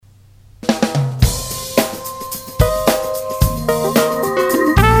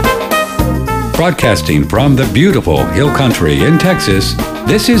Broadcasting from the beautiful Hill Country in Texas,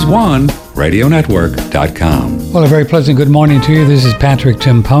 this is OneRadioNetwork.com. Well, a very pleasant good morning to you. This is Patrick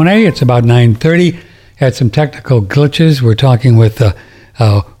Timpone. It's about 9:30. Had some technical glitches. We're talking with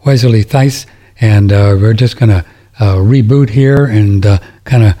Wesley Theis, and we're just going to reboot here and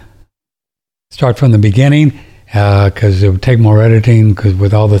kind of start from the beginning because it would take more editing because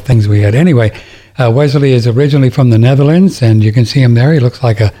with all the things we had. Anyway, Wesley is originally from the Netherlands, and you can see him there. He looks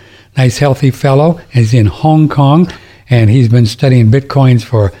like a nice, healthy fellow. He's in Hong Kong, and he's been studying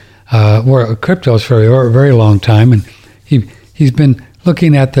Bitcoins or cryptos for a very long time. And he's been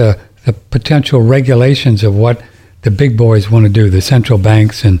looking at the potential regulations of what the big boys want to do, the central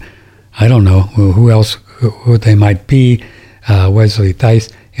banks, and I don't know who else, who they might be, Wesley Theis.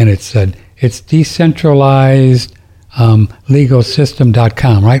 And it's decentralized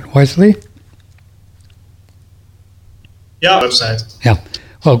legalsystem.com, right, Wesley? Yeah, website. Yeah.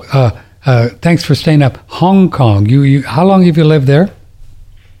 Well, thanks for staying up. Hong Kong. You how long have you lived there?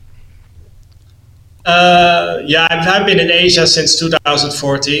 I've been in Asia since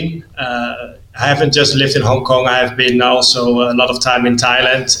 2014. I haven't just lived in Hong Kong. I have been also a lot of time in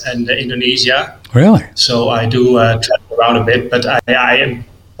Thailand and Indonesia. Really? So I do travel around a bit, but I am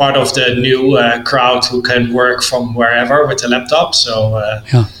part of the new crowd who can work from wherever with a laptop. So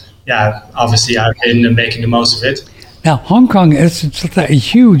obviously I've been making the most of it. Now, Hong Kong, it's a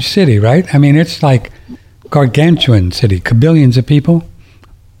huge city, right? I mean, it's like gargantuan city, billions of people.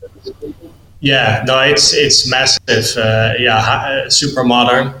 Yeah, no, it's massive. Super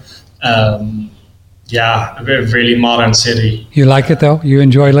modern. A really modern city. You like it though? You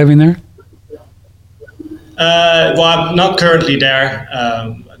enjoy living there? I'm not currently there.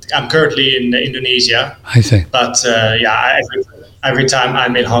 I'm currently in Indonesia. I see. But every time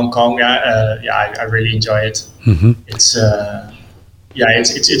I'm in Hong Kong, I really enjoy it. Mm-hmm. It's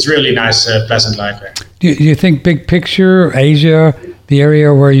really nice, pleasant life there. Do you think big picture, Asia, the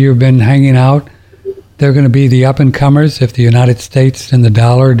area where you've been hanging out, they're going to be the up-and-comers if the United States and the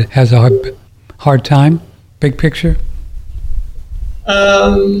dollar has a hard time? Big picture?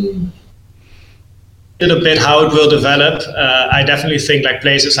 Little bit how it will develop. I definitely think like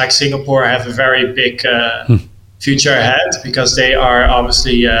places like Singapore have a very big future ahead because they are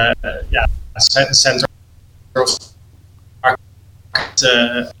obviously center of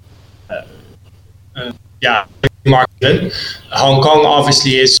market. Hong Kong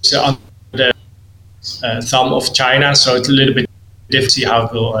obviously is under the thumb of China, so it's a little bit difficult to see how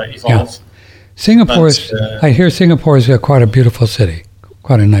it will evolve. Yeah. I hear Singapore is quite a beautiful city,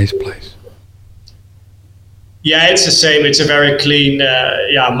 quite a nice place. Yeah, it's the same. It's a very clean,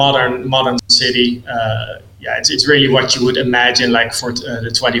 modern city. It's really what you would imagine, like for the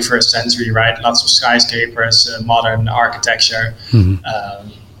 21st century, right? Lots of skyscrapers, modern architecture. Mm-hmm.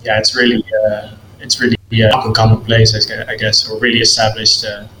 It's really up and coming place, I guess, or really established.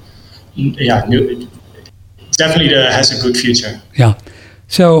 Definitely has a good future. Yeah.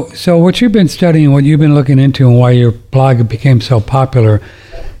 So what you've been studying, what you've been looking into, and why your blog became so popular,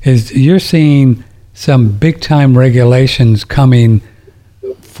 is you're seeing some big-time regulations coming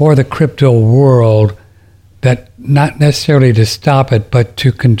for the crypto world that not necessarily to stop it, but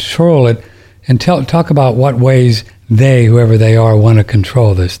to control it. And talk about what ways whoever they are, want to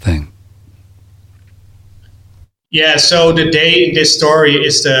control this thing. Yeah, so the day in this story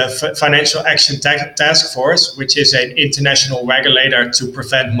is the Financial Action Task Force, which is an international regulator to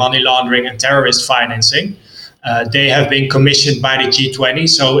prevent money laundering and terrorist financing. They have been commissioned by the G20,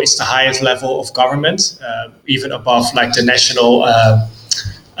 so it's the highest level of government, even above like the national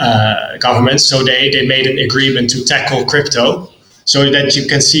government. So they made an agreement to tackle crypto, so that you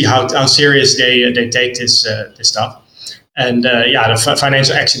can see how serious they take this stuff. And the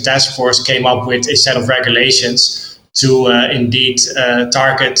Financial Action Task Force came up with a set of regulations to indeed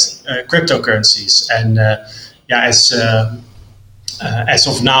target cryptocurrencies. And as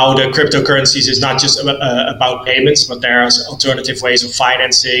of now, the cryptocurrencies is not just about payments, but there are alternative ways of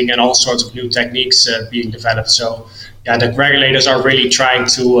financing and all sorts of new techniques being developed. So, the regulators are really trying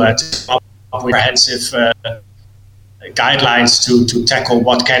to come up with comprehensive guidelines to tackle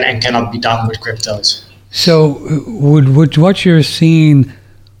what can and cannot be done with cryptos. So, would what you're seeing,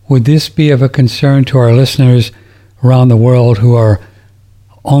 would this be of a concern to our listeners around the world who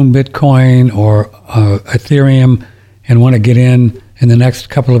own Bitcoin or Ethereum and want to get in the next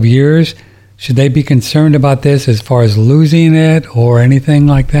couple of years? Should they be concerned about this as far as losing it or anything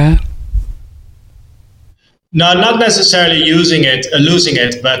like that? No, not necessarily losing it,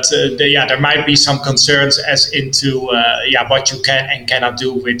 but there might be some concerns as into what you can and cannot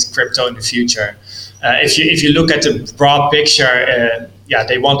do with crypto in the future. If you look at the broad picture,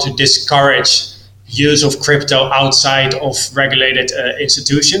 they want to discourage use of crypto outside of regulated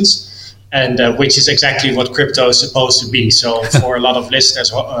institutions. And which is exactly what crypto is supposed to be. So for a lot of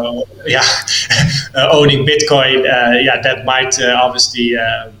listeners, owning Bitcoin, that might obviously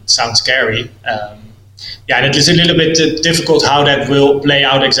sound scary. And it is a little bit difficult how that will play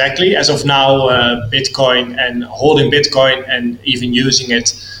out exactly. As of now, Bitcoin and holding Bitcoin and even using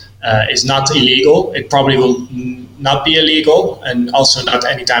it is not illegal. It probably will not be illegal, and also not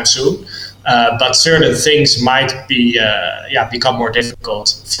anytime soon. But certain things might be become more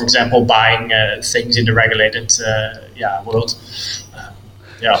difficult. For example, buying things in the regulated world.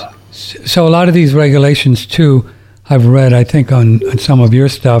 So a lot of these regulations too, I've read, I think on some of your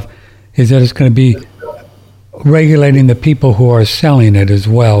stuff, is that it's going to be regulating the people who are selling it as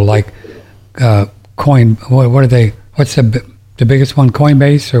well, like Coin. What are they? What's the biggest one?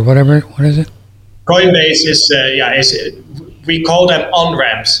 Coinbase or whatever? What is it? Coinbase is we call them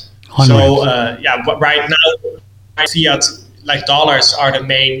on-ramps. So right now, fiat like dollars are the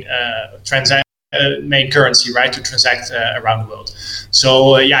main main currency, right, to transact around the world.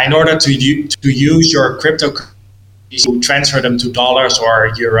 So in order to use your crypto, you transfer them to dollars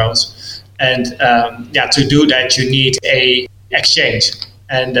or euros, and to do that you need a exchange,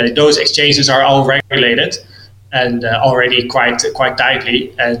 and those exchanges are all regulated and already quite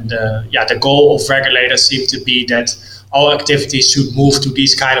tightly. And the goal of regulators seems to be that all activities should move to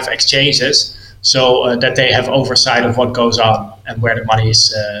these kind of exchanges, so that they have oversight of what goes on and where the money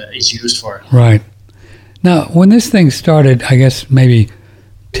is used for. Right. Now, when this thing started, I guess maybe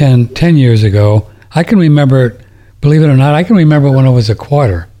 10 years ago, I can remember, believe it or not, I can remember when it was a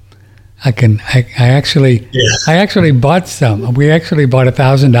quarter. I actually bought some. We actually bought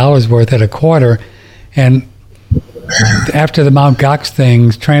 $1,000 worth at a quarter, and after the Mt. Gox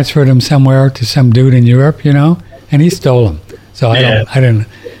things, transferred them somewhere to some dude in Europe, and he stole them. So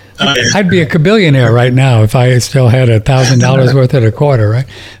I'd be a billionaire right now if I still had $1,000 worth at a quarter, right?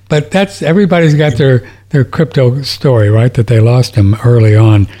 But everybody's got their crypto story, right? That they lost them early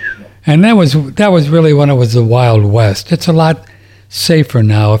on, and that was really when it was the Wild West. It's a lot safer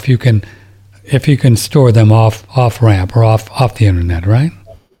now if you can store them off ramp or off the internet, right?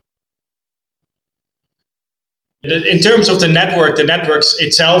 In terms of the networks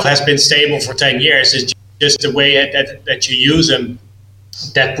itself has been stable for 10 years. It's just the way that you use them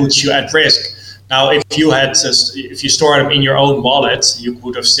that puts you at risk. Now, if you store them in your own wallet, you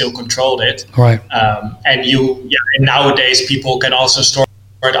would have still controlled it. Right. And nowadays people can also store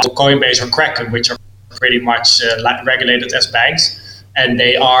it on Coinbase or Kraken, which are pretty much regulated as banks, and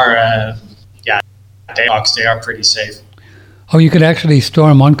they are they are pretty safe. Oh, you could actually store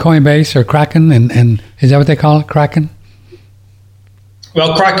them on Coinbase or Kraken, and is that what they call it, Kraken?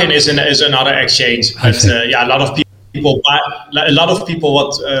 Well, Kraken is another exchange, but a lot of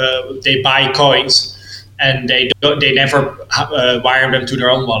people they buy coins, and they never wire them to their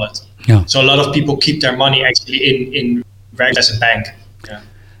own wallet. Yeah. So a lot of people keep their money actually in as a bank. Yeah.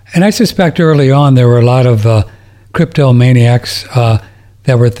 And I suspect early on there were a lot of crypto maniacs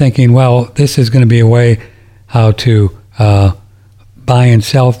that were thinking, well, this is going to be a way how to buy and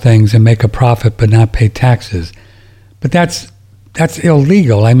sell things and make a profit but not pay taxes. But that's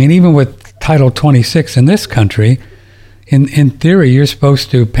illegal. I mean, even with Title 26 in this country, in theory, you're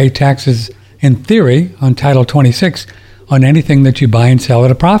supposed to pay taxes, in theory, on Title 26 on anything that you buy and sell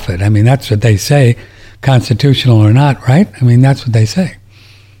at a profit. I mean, that's what they say, constitutional or not, right? I mean, that's what they say.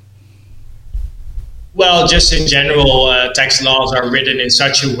 Well, just in general, tax laws are written in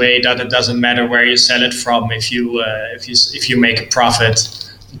such a way that it doesn't matter where you sell it from. If you make a profit,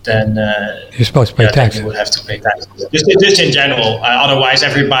 then you're supposed to pay taxes. You would have to pay taxes. Just in general. Otherwise,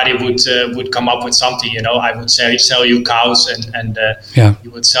 everybody would come up with something. I would sell you cows, and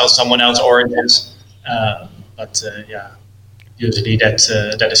you would sell someone else oranges. But usually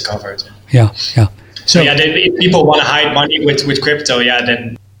that is covered. Yeah. So if people want to hide money with crypto,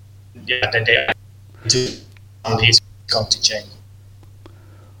 then they. It's going to change.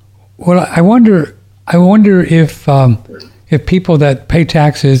 Well, I wonder if people that pay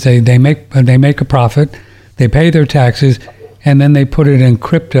taxes, they make a profit, they pay their taxes, and then they put it in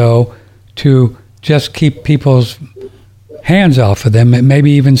crypto to just keep people's hands off of them. It may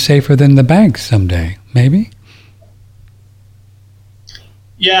be even safer than the banks someday. Maybe.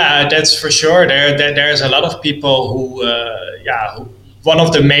 Yeah, that's for sure. There's a lot of people who one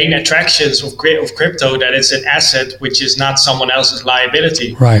of the main attractions of crypto, that it's an asset which is not someone else's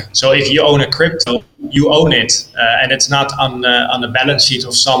liability. Right. So if you own a crypto, you own it, and it's not on the balance sheet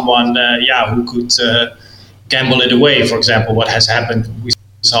of someone who could gamble it away. For example, what has happened, we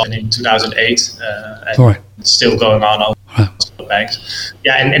saw in 2008, and it's still going on. banks.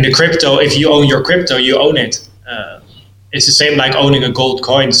 Yeah, and the crypto, if you own your crypto, you own it. It's the same like owning a gold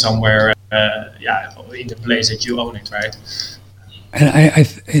coin somewhere. In the place that you own it, right?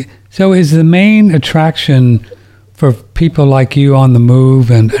 And so is the main attraction for people like you on the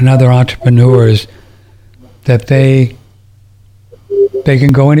move and other entrepreneurs that they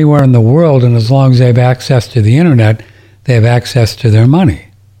can go anywhere in the world, and as long as they have access to the internet, they have access to their money,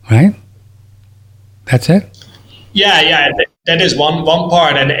 right? That's it? Yeah, that is one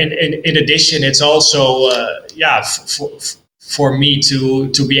part, and in addition, it's also for me to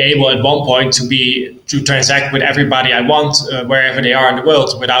be able at one point to transact with everybody I want wherever they are in the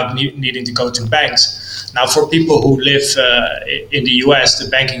world without needing to go to banks. Now, for people who live in the US, the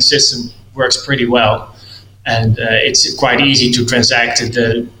banking system works pretty well, and it's quite easy to transact.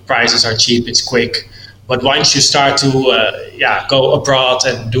 The prices are cheap, it's quick. But once you start to go abroad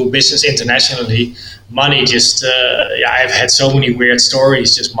and do business internationally, money just I've had so many weird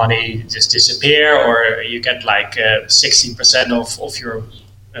stories. Just money just disappear, or you get like 60% of your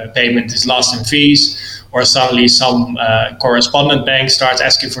payment is lost in fees, or suddenly some correspondent bank starts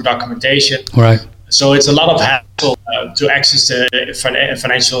asking for documentation. Right. So it's a lot of hassle to access the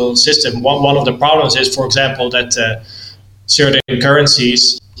financial system. One of the problems is, for example, that certain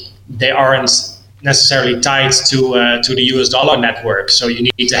currencies, they aren't necessarily tied to the US dollar network. So you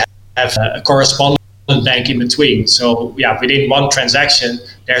need to have a correspondent bank in between. So within one transaction,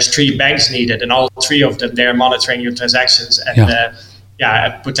 there's 3 banks needed, and all 3 of them, they're monitoring your transactions, and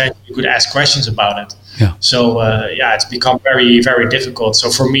potentially you could ask questions about it. Yeah. So it's become very, very difficult. So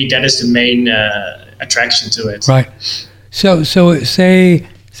for me, that is the main attraction to it. Right. So say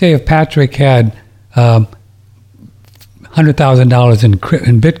if Patrick had $100,000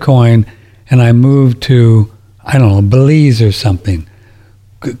 in Bitcoin, and I moved to, I don't know, Belize or something,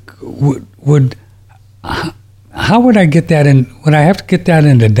 how would I get that in? Would I have to get that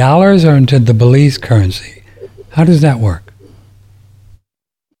into dollars or into the Belize currency? How does that work?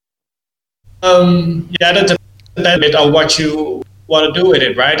 That depends a bit on what you want to do with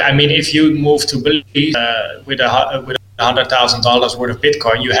it, right? I mean, if you move to Belize with $100,000 worth of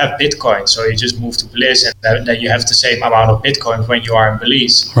Bitcoin, you have Bitcoin, so you just move to Belize, and then you have the same amount of Bitcoin when you are in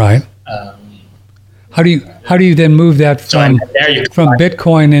Belize. Right. How do you then move that from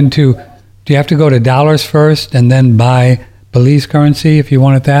Bitcoin into? Do you have to go to dollars first and then buy Belize currency if you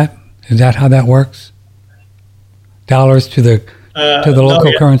wanted that? Is that how that works? Dollars to the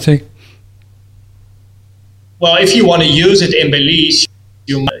local currency? Well, if you want to use it in Belize,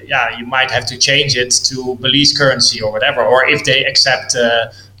 you might have to change it to Belize currency or whatever. Or if they accept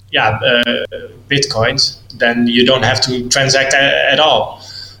Bitcoins, then you don't have to transact at all.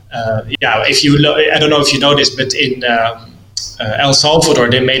 If you I don't know if you know this, but in El Salvador,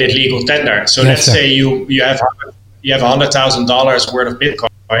 they made it legal tender. So let's say you have $100,000 worth of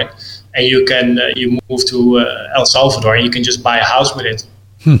Bitcoin, and you move to El Salvador, and you can just buy a house with it.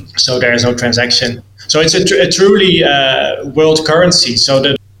 So there is no transaction. So it's a truly world currency. So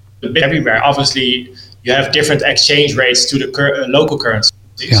the everywhere. Obviously, you have different exchange rates to the local currencies.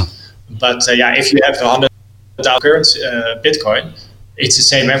 Yeah. But if you have $100,000 Bitcoin, it's the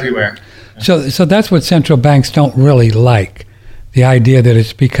same everywhere. So that's what central banks don't really like. The idea that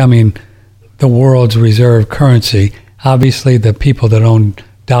it's becoming the world's reserve currency. Obviously, the people that own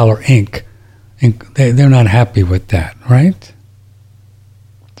Dollar Inc., they're not happy with that, right?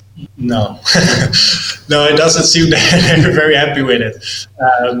 No, no, it doesn't seem that they're very happy with it.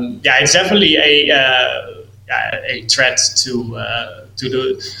 It's definitely a threat to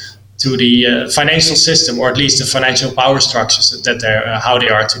the financial system, or at least the financial power structures that they're how they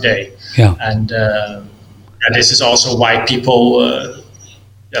are today. Yeah, and this is also why people.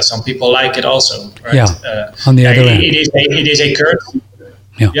 Some people like it also. Right? Yeah. On the other end, it is a currency.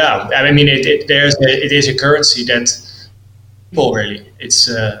 Yeah. I mean, it is a currency that people really. It's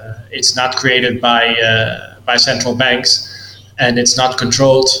not created by central banks, and it's not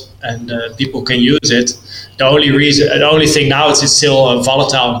controlled, and people can use it. The only thing now is it's still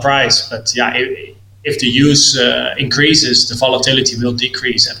volatile in price. But if the use increases, the volatility will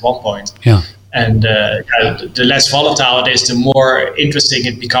decrease at one point. Yeah. And the less volatile it is, the more interesting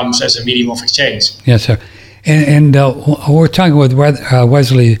it becomes as a medium of exchange. Yes, sir. And we're talking with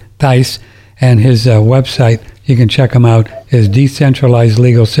Wesley Theis, and his website, you can check him out, is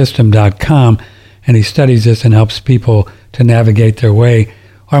decentralizedlegalsystem.com, and he studies this and helps people to navigate their way.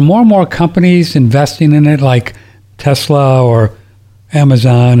 Are more and more companies investing in it, like Tesla or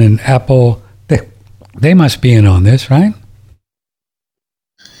Amazon and Apple? They must be in on this, right?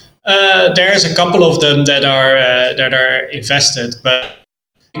 There's a couple of them that are invested, but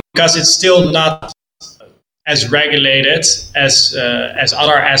because it's still not as regulated as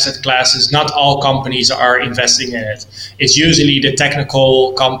other asset classes. Not all companies are investing in it. It's usually the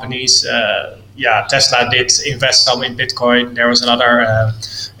technical companies. Tesla did invest some in Bitcoin. There was another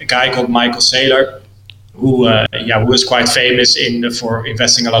a guy called Michael Saylor who was quite famous for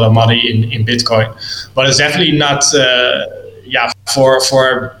investing a lot of money in Bitcoin. But it's definitely not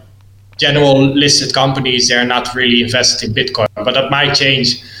for general listed companies. They're not really invested in Bitcoin. But that might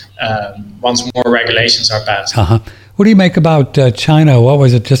change once more regulations are passed. What do you make about China? What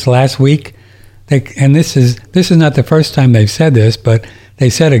was it, just last week? And this is not the first time they've said this, but they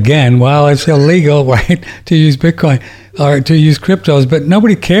said again, well, it's illegal, right, to use Bitcoin or to use cryptos, but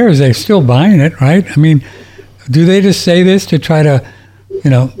nobody cares. They're still buying it, right? I mean, do they just say this to try to,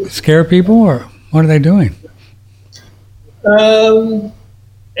 scare people, or what are they doing?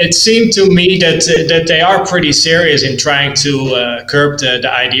 It seemed to me that they are pretty serious in trying to curb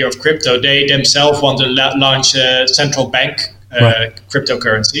the idea of crypto. They themselves want to launch a central bank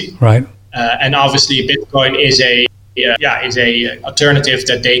cryptocurrency, right? And obviously, Bitcoin is a alternative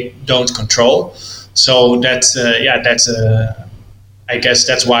that they don't control. So that's I guess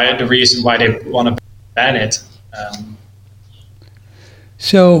that's why the reason why they want to ban it.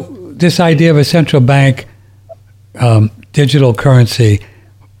 So this idea of a central bank digital currency,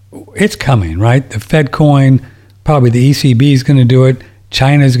 it's coming, right? The Fed coin, probably the ECB is going to do it.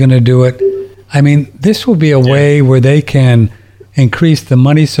 China's going to do it. I mean, this will be a way where they can increase the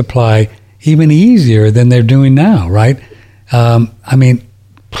money supply even easier than they're doing now, right? I mean,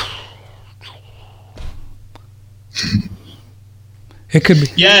 it could be.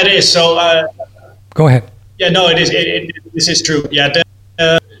 Yeah, it is. So go ahead. Yeah, no, it is. This is true. Yeah,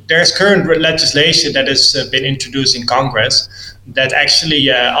 there's current legislation that has been introduced in Congress that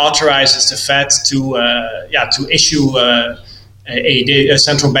actually authorizes the Fed to issue a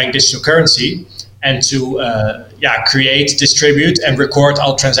central bank digital currency and to create, distribute, and record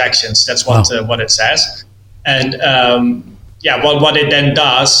all transactions. That's what it says. And what it then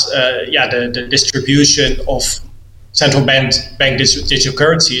does, the distribution of central bank digital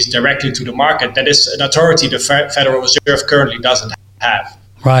currencies directly to the market. That is an authority the Federal Reserve currently doesn't have.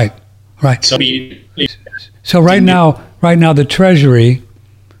 Right. So right now, the Treasury,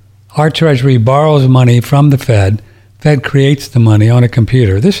 our Treasury borrows money from the Fed. Fed creates the money on a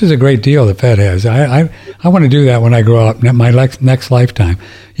computer. This is a great deal the Fed has. I want to do that when I grow up, my next lifetime.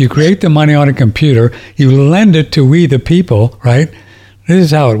 You create the money on a computer. You lend it to we the people, right? This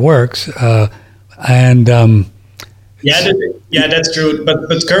is how it works. That's true.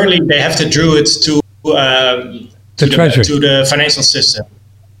 But currently they have to do it to the Treasury, to the financial system.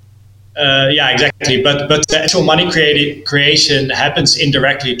 Exactly. But the actual money creation happens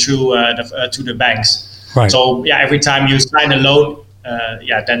indirectly through to the banks. Right. So every time you sign a loan,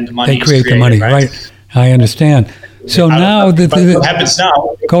 then the money they create the money, right? I understand. So now what happens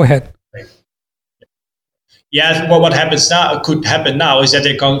now? Go ahead. Yeah, what happens now could happen now is that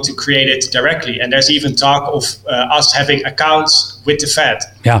they're going to create it directly, and there's even talk of us having accounts with the Fed.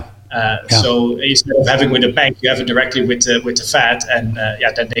 So instead of having with a bank, you have it directly with the Fed, and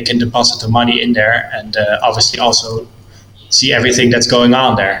then they can deposit the money in there, and obviously also see everything that's going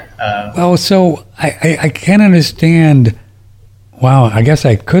on there. So I can't understand. Wow, I guess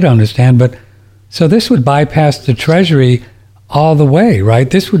I could understand, but so this would bypass the Treasury all the way, right?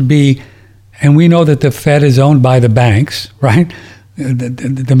 This would be, and we know that the Fed is owned by the banks, right?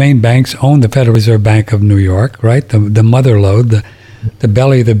 The main banks own the Federal Reserve Bank of New York, right? The mother lode, the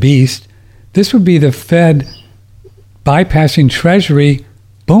belly of the beast. This would be the Fed bypassing Treasury.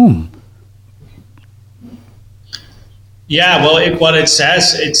 Boom. Yeah, well, what it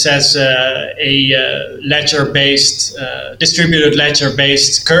says a ledger-based, distributed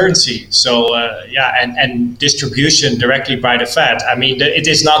ledger-based currency. So and distribution directly by the Fed. I mean, it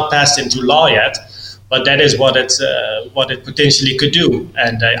is not passed into law yet, but that is what it potentially could do.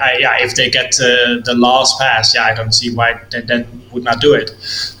 And if they get the laws passed, I don't see why they would not do it.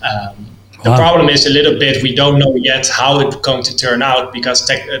 The problem is a little bit we don't know yet how it's going to turn out because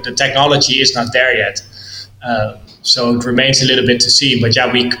the technology is not there yet. So it remains a little bit to see, but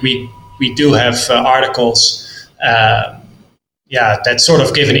we do have articles, that sort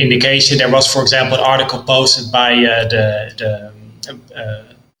of give an indication. There was, for example, an article posted by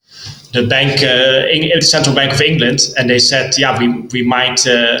the bank, Central Bank of England, and they said, we might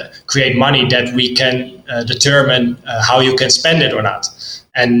create money that we can determine how you can spend it or not.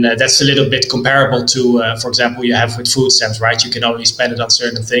 And that's a little bit comparable to, for example, you have with food stamps, right? You can only spend it on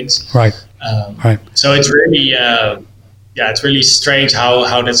certain things. Right. Right. So it's really, it's really strange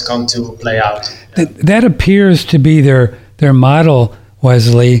how that's going to play out. That appears to be their model,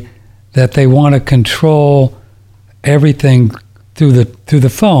 Wesley. that they want to control everything through the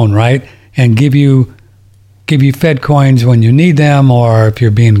phone, right? And give you Fed coins when you need them, or if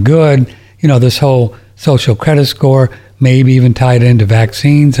you're being good. You know, this whole social credit score, maybe even tied into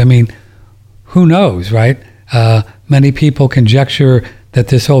vaccines. I mean, who knows, right? Many people conjecture that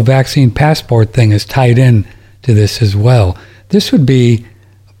this whole vaccine passport thing is tied in to this as well. This would be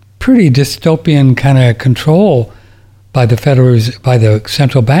pretty dystopian kind of control by the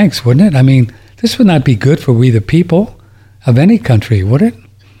central banks, wouldn't it? I mean, this would not be good for we the people of any country, would it?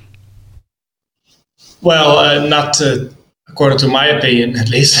 Well, not according to my opinion, at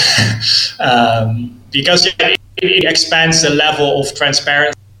least, because it expands the level of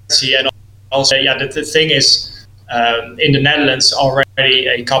transparency, and also, the thing is, in the Netherlands already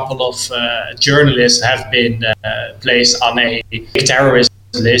a couple of journalists have been placed on a terrorist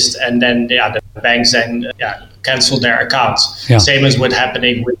list, and then the banks then cancel their accounts. Yeah. Same as what's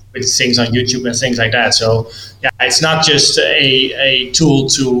happening with things on YouTube and things like that. So it's not just a tool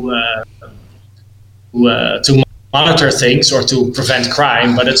to monitor things or to prevent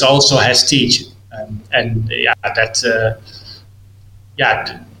crime, but it also has teach.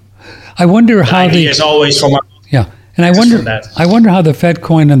 I wonder how the is always from and I wonder how the Fed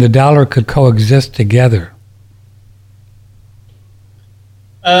coin and the dollar could coexist together.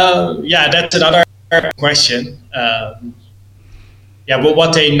 That's another question. But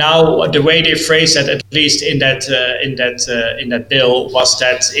what they now, the way they phrase that, at least in that bill, was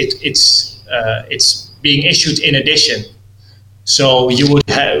that it's being issued in addition. So you would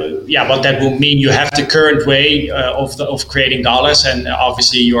have, what that will mean, you have the current way of creating dollars, and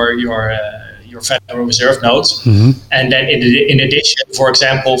obviously your Federal Reserve notes, and then in addition, for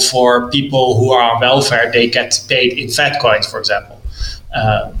example, for people who are on welfare, they get paid in Fed coins, for example.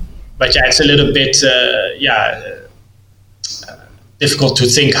 But it's a little bit difficult to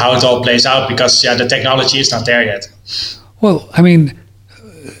think how it all plays out, because the technology is not there yet. Well, I mean,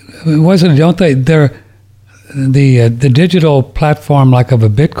 the digital platform like of a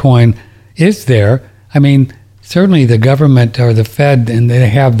Bitcoin is there. I mean, certainly the government or the Fed, and they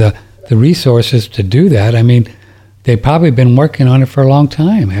have the resources to do that. I mean, they've probably been working on it for a long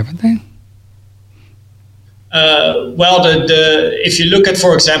time, haven't they? If you look at,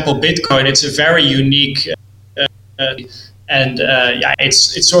 for example, Bitcoin, it's a very unique,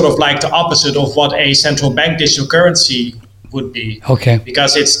 it's sort of like the opposite of what a central bank digital currency would be. Okay.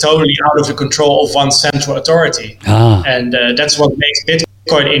 Because it's totally out of the control of one central authority, and that's what makes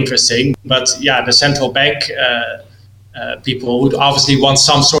Bitcoin interesting. But the central bank people would obviously want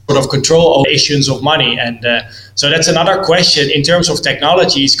some sort of control over issuance of money, and so that's another question. In terms of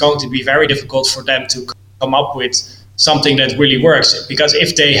technology, it's going to be very difficult for them to come up with something that really works, because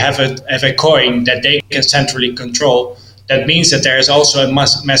if they have a coin that they can centrally control, that means that there is also a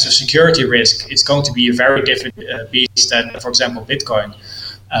massive security risk. It's going to be a very different beast than, for example, Bitcoin.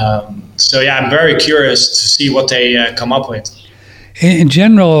 I'm very curious to see what they come up with. In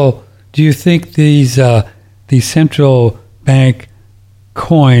general, do you think these central bank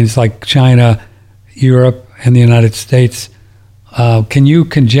coins like China, Europe, and the United States, can you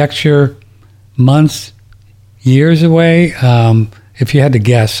conjecture months, years away? If you had to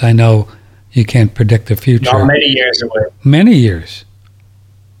guess, I know you can't predict the future. Not many years away. Many years.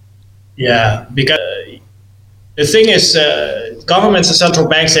 Yeah, because the thing is, governments and central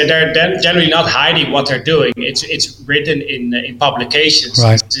banks, they're generally not hiding what they're doing. It's written in publications.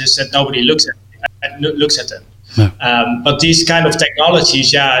 Right. It's just that nobody looks at them. No. But these kind of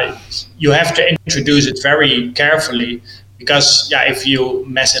technologies, you have to introduce it very carefully, because if you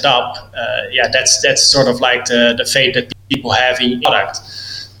mess it up, that's sort of like the fate that people have in product.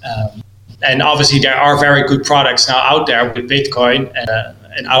 And obviously there are very good products now out there with Bitcoin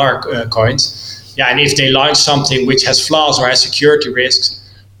and other coins. And if they launch something which has flaws or has security risks,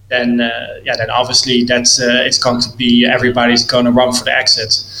 then obviously that's it's going to be, everybody's going to run for the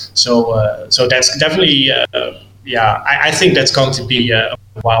exit. So that's definitely I think that's going to be a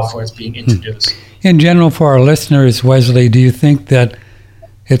while for it being introduced. In general, for our listeners, Wesley, do you think that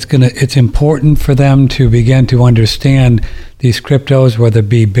it's important for them to begin to understand these cryptos, whether it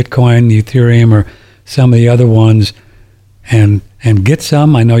be Bitcoin, Ethereum, or some of the other ones, and get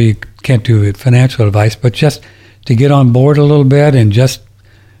some? I know you can't do financial advice, but just to get on board a little bit and just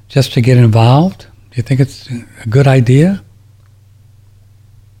to get involved? Do you think it's a good idea?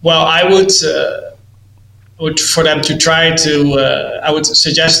 Well, I would for them to try to. I would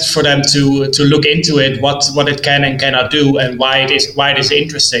suggest for them to look into it, what it can and cannot do, and why it is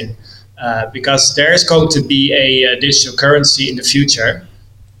interesting. Because there is going to be a digital currency in the future,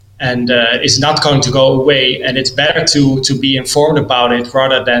 and is not going to go away. And it's better to be informed about it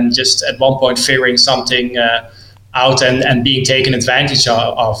rather than just at one point figuring something out and being taken advantage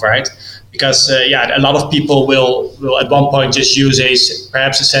of, right? Because a lot of people will at one point just use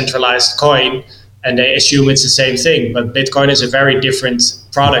perhaps a centralized coin, and they assume it's the same thing. But Bitcoin is a very different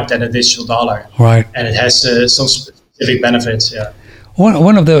product than a digital dollar, right? And it has some specific benefits. Yeah.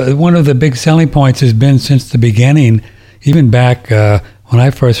 One of the big selling points has been since the beginning, even back when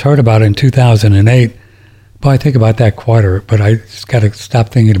I first heard about it in 2008. Boy, I think about that quarter, but I just got to stop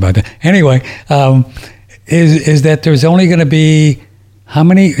thinking about that. Anyway, is that there's only going to be, how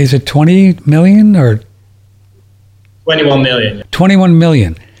many? Is it 20 million or 21 million? 21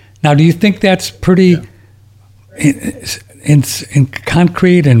 million. Now, do you think that's pretty in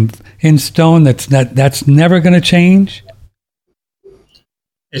concrete and in stone? That's never going to change.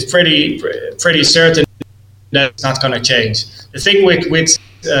 It's pretty certain that it's not going to change. The thing with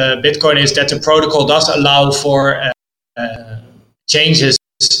Bitcoin is that the protocol does allow for changes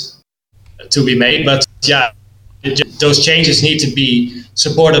to be made, but those changes need to be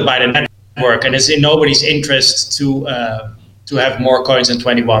supported by the network, and it's in nobody's interest to have more coins than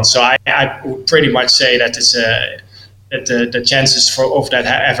 21. So I would pretty much say that it's that the chances of that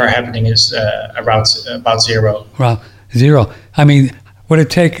ever happening is about zero. Well, zero. I mean, would it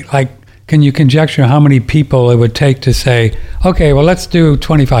take, can you conjecture how many people it would take to say, okay, well, let's do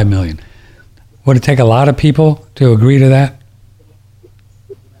 25 million? Would it take a lot of people to agree to that?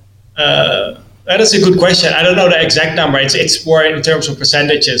 That is a good question. I don't know the exact number. It's more in terms of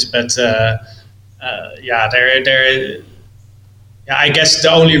percentages, but I guess the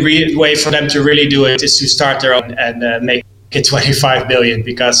only way for them to really do it is to start their own and make it 25 billion,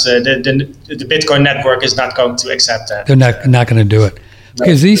 because the Bitcoin network is not going to accept that. They're not going to do it.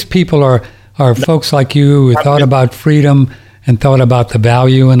 Because these people are folks like you who thought about freedom and thought about the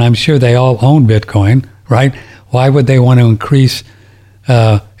value, and I'm sure they all own Bitcoin, right? Why would they want to increase?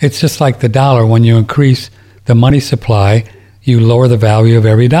 It's just like the dollar. When you increase the money supply, you lower the value of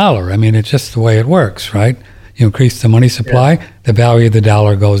every dollar. I mean, it's just the way it works, right? You increase the money supply, the value of the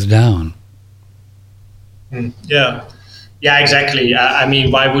dollar goes down. Yeah, exactly. I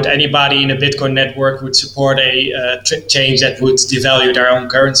mean, why would anybody in a Bitcoin network would support a change that would devalue their own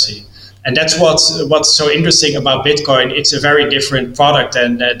currency? And that's what's so interesting about Bitcoin. It's a very different product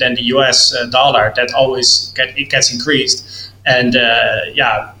than the US dollar that always gets increased. And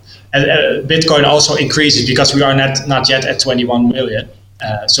Bitcoin also increases because we are not yet at 21 million.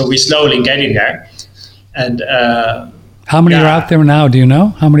 So we're slowly getting there. And how many are out there now? Do you know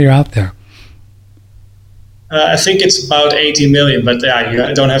how many are out there? I think it's about 18 million, but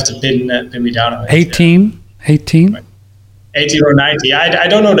you don't have to pin me down on it. 18? 18? Right. 18 or 90. I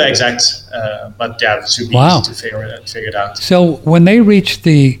don't know the exact, but it should be easy to figure it out. So when they reach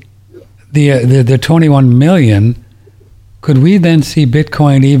the 21 million, could we then see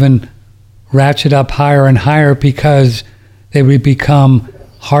Bitcoin even ratchet up higher and higher because they would become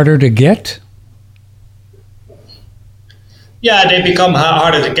harder to get? Yeah, they become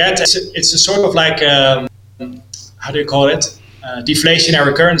harder to get. It's a sort of like, how do you call it?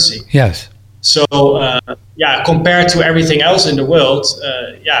 Deflationary currency. Yes. So, compared to everything else in the world,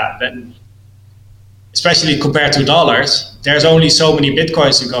 then especially compared to dollars, there's only so many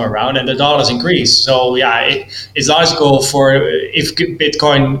Bitcoins to go around, and the dollars increase. So, it's logical if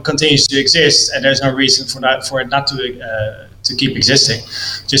Bitcoin continues to exist, and there's no reason for it not to keep existing,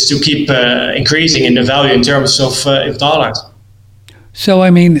 just to keep increasing in the value in terms of dollars. So, I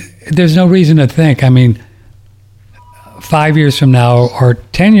mean, there's no reason to think. I mean, 5 years from now or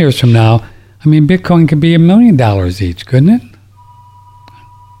 10 years from now, I mean, Bitcoin could be $1 million each, couldn't it?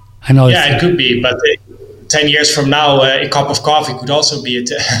 I know. Yeah, it could be, but 10 years from now, a cup of coffee could also be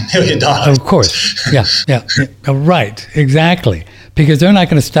 $1 million. Of course. Yeah. Right. Exactly. Because they're not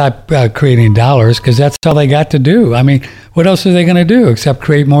going to stop creating dollars, because that's all they got to do. I mean, what else are they going to do except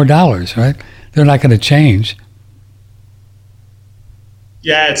create more dollars, right? They're not going to change.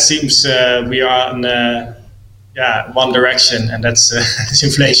 Yeah, it seems we are in one direction, and that's it's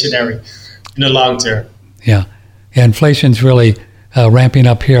inflationary in the long term. Yeah, inflation's really ramping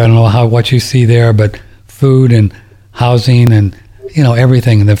up here. I don't know what you see there, but food and housing and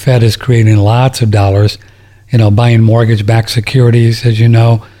everything. And the Fed is creating lots of dollars. Buying mortgage-backed securities, as you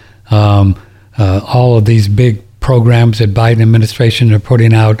know. All of these big programs that Biden administration are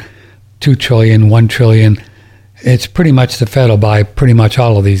putting out, $2 trillion, $1 trillion. It's pretty much the Fed will buy pretty much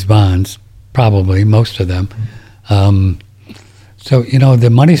all of these bonds, probably most of them. So, the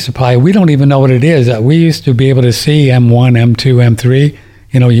money supply, we don't even know what it is. We used to be able to see M1, M2, M3,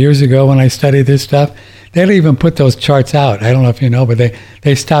 years ago when I studied this stuff. they don't even put those charts out. I don't know if you know, but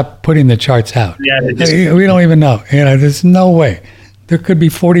they stopped putting the charts out. Yeah, We don't even know. There's no way. There could be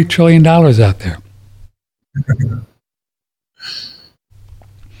 $40 trillion out there.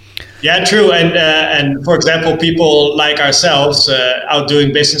 Yeah, true. And for example, people like ourselves out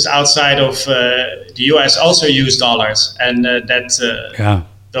doing business outside of the US also use dollars, and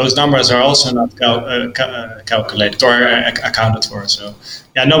those numbers are also not calculated or accounted for. So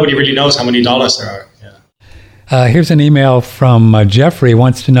yeah, nobody really knows how many dollars there are. Yeah. Here's an email from Jeffrey.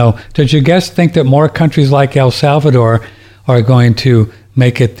 Wants to know: does your guest think that more countries like El Salvador are going to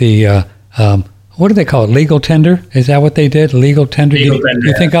make it the what do they call it? Legal tender? Is that what they did? Legal tender? Do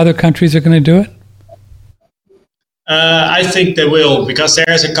you think other countries are going to do it? I think they will, because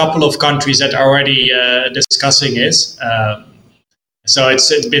there's a couple of countries that are already discussing it. So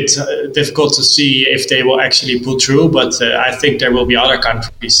it's a bit difficult to see if they will actually pull through, but I think there will be other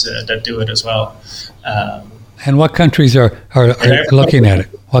countries that do it as well. And what countries are looking at it?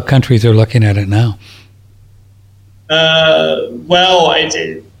 What countries are looking at it now? Well,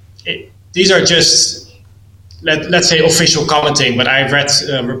 these are just, let's say, official commenting, but I've read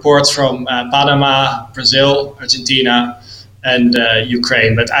reports from Panama, Brazil, Argentina, and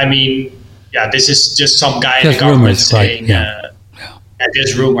Ukraine. But I mean, yeah, this is just some guy in the government saying,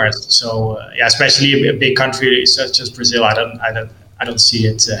 there's rumors. So especially a big country such as Brazil, I don't see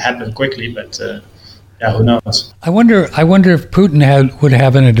it happen quickly, but who knows? I wonder if Putin would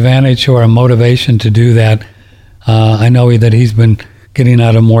have an advantage or a motivation to do that. I know that he's been getting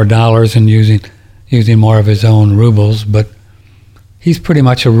out of more dollars and using more of his own rubles, but he's pretty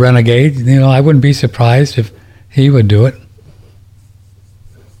much a renegade. I wouldn't be surprised if he would do it.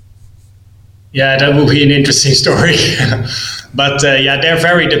 Yeah, that would be an interesting story. But they're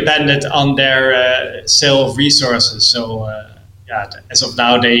very dependent on their sale of resources. So as of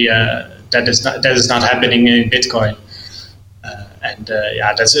now, that is not happening in Bitcoin.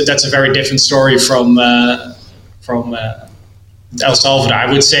 That's a very different story from El Salvador.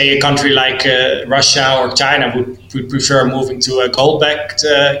 I would say a country like Russia or China would prefer moving to a gold-backed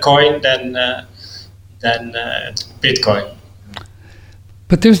coin than Bitcoin.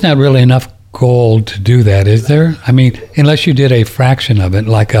 But there's not really enough gold to do that, is there? I mean, unless you did a fraction of it,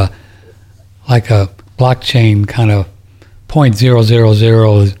 like a blockchain kind of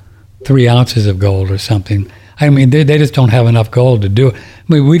 0.0003 ounces of gold or something. I mean, they just don't have enough gold to do it. I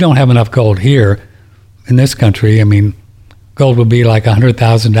mean, we don't have enough gold here in this country. I mean, gold would be like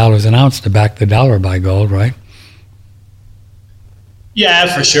 $100,000 an ounce to back the dollar by gold, right? Yeah,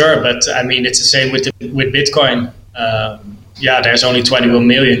 for sure. But I mean, it's the same with Bitcoin. There's only 21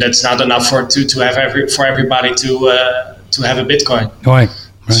 million. That's not enough for everybody to have a Bitcoin. Right.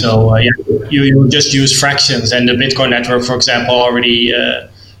 So you just use fractions, and the Bitcoin network, for example, already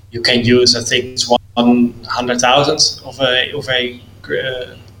you can use, I think it's 100,000 of a.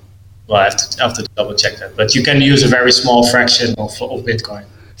 Well, I have to double check that, but you can use a very small fraction of Bitcoin.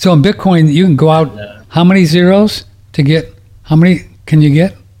 So in Bitcoin, you can go out. How many zeros to get? How many can you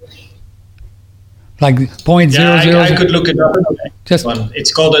get? Like 0.00? Yeah, I could look it up.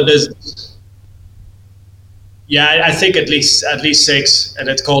 It's called I think at least 6, and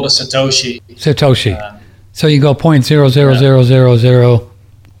it's called a Satoshi. So you go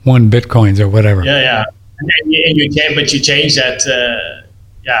 0.000001 Bitcoins or whatever. Yeah. And you change that.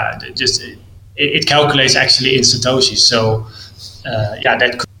 It calculates actually in Satoshi. So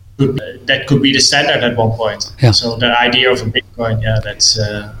that could be the standard at one point. Yeah. So the idea of a Bitcoin, that's.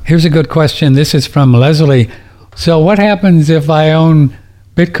 Here's a good question. This is from Leslie. So what happens if I own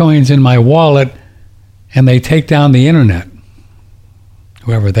Bitcoins in my wallet and they take down the internet,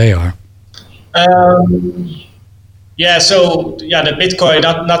 whoever they are? The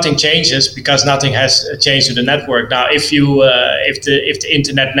Bitcoin, nothing changes because nothing has changed to the network. Now, if the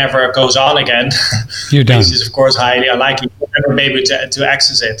internet never goes on again, you're done. Which is of course highly unlikely, you'll never be able to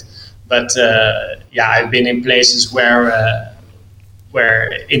access it. But I've been in places where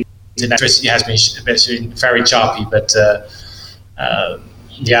internet has been very choppy. But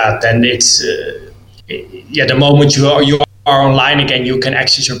then it's the moment you are online again, you can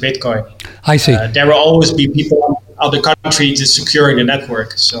access your Bitcoin. I see. There will always be people in other countries securing the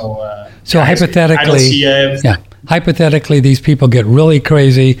network. So hypothetically, these people get really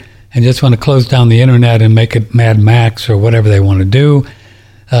crazy and just want to close down the internet and make it Mad Max or whatever they want to do,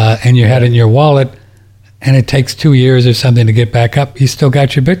 and you had it in your wallet, and it takes 2 years or something to get back up, you still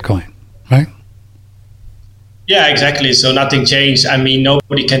got your Bitcoin, right? Yeah, exactly. So nothing changed. I mean,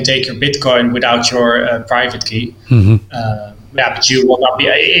 nobody can take your Bitcoin without your private key. Mm-hmm. But you will not be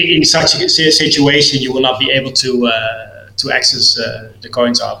in such a situation. You will not be able to access the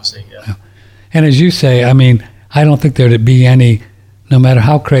coins, obviously. Yeah. And as you say, I mean, I don't think there'd be any, no matter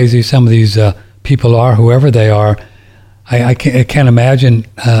how crazy some of these people are, whoever they are, I can't imagine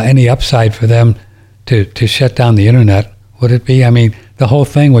any upside for them to shut down the internet. Would it be? I mean, the whole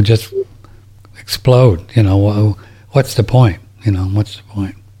thing would just explode. You know, what's the point? You know, what's the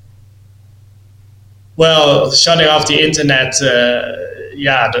point? Well, shutting off the internet,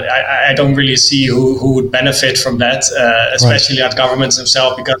 I don't really see who would benefit from that, especially not governments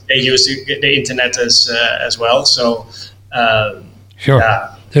themselves, because they use the internet as well. So, sure,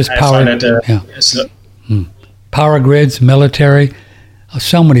 yeah, there's power. Power grids, military,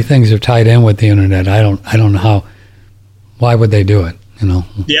 so many things are tied in with the internet. I don't know how. Why would they do it? You know.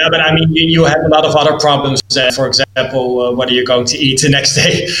 Yeah, but I mean, you have a lot of other problems. For example, what are you going to eat the next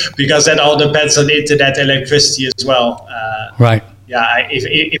day? Because that all depends on internet, electricity as well. Right. Yeah,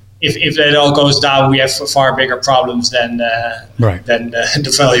 if that all goes down, we have far bigger problems than the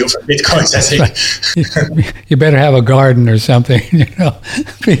value of bitcoins, I think. Right. You better have a garden or something, you know.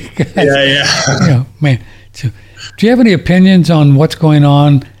 Because, you know, man. So, do you have any opinions on what's going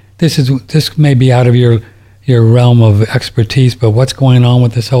on? This may be out of your realm of expertise, but what's going on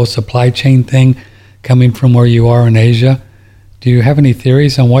with this whole supply chain thing coming from where you are in Asia? Do you have any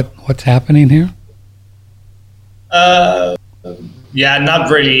theories on what's happening here? Yeah, not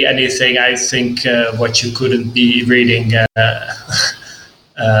really anything. I think what you couldn't be reading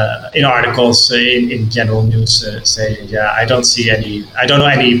in articles in general news saying, yeah, I don't know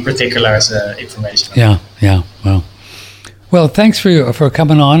any particulars information. Yeah. Well, thanks for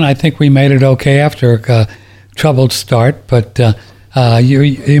coming on. I think we made it okay after a troubled start, but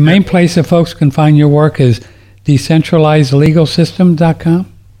your main place that folks can find your work is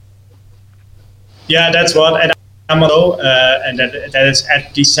decentralizedlegalsystem.com? Yeah, that's what, and I'm on, and that is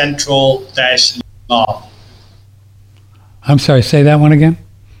at decentral-law. I'm sorry, say that one again?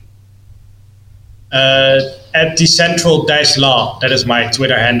 At decentral-law. That is my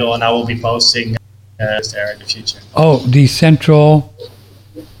Twitter handle, and I will be posting there in the future. Oh, decentral.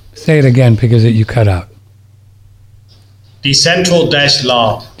 Say it again because you cut out.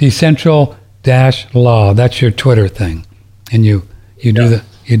 Decentral-law. Decentral-law. That's your Twitter thing, and you do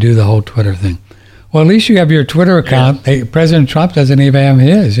the whole Twitter thing. Well, at least you have your Twitter account. Yeah. Hey, President Trump doesn't even have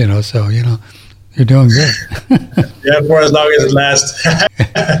his, you know, so, you know, you're doing good. Yeah, for as long as it lasts.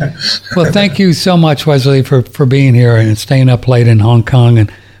 Well, thank you so much, Wesley, for being here and staying up late in Hong Kong,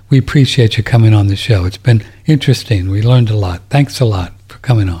 and we appreciate you coming on the show. It's been interesting. We learned a lot. Thanks a lot for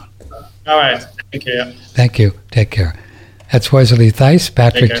coming on. All right. Thank you. Thank you. Take care. That's Wesley Theis,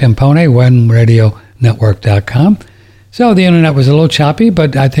 Patrick Timpone, OneRadioNetwork.com. So the internet was a little choppy,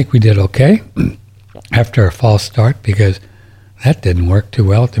 but I think we did okay after a false start because that didn't work too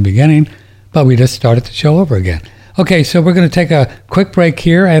well at the beginning, but we just started the show over again. Okay, so we're going to take a quick break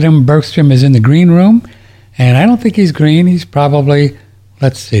here. Adam Bergstrom is in the green room, and I don't think he's green. He's probably,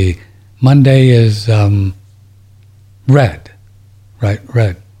 let's see, Monday is red, right?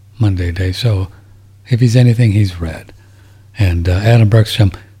 Red Monday day. So if he's anything, he's red. And Adam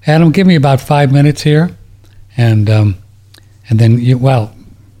Bergstrom. Adam, give me about 5 minutes here, and then you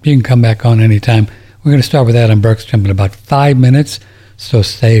can come back on anytime. We're going to start with Adam Bergstrom in about 5 minutes, so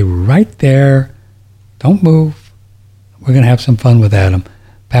stay right there. Don't move. We're going to have some fun with Adam.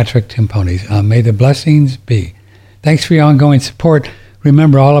 Patrick Timpone. May the blessings be. Thanks for your ongoing support.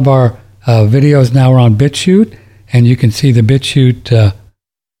 Remember, all of our videos now are on BitChute, and you can see the BitChute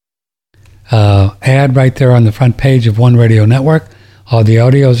ad right there on the front page of One Radio Network. All the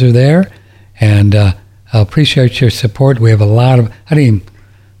audios are there, and I appreciate your support. We have a lot of, I didn't even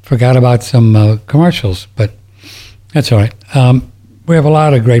forgot about some commercials, but that's all right. We have a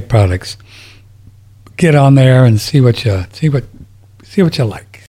lot of great products. Get on there and see what you like.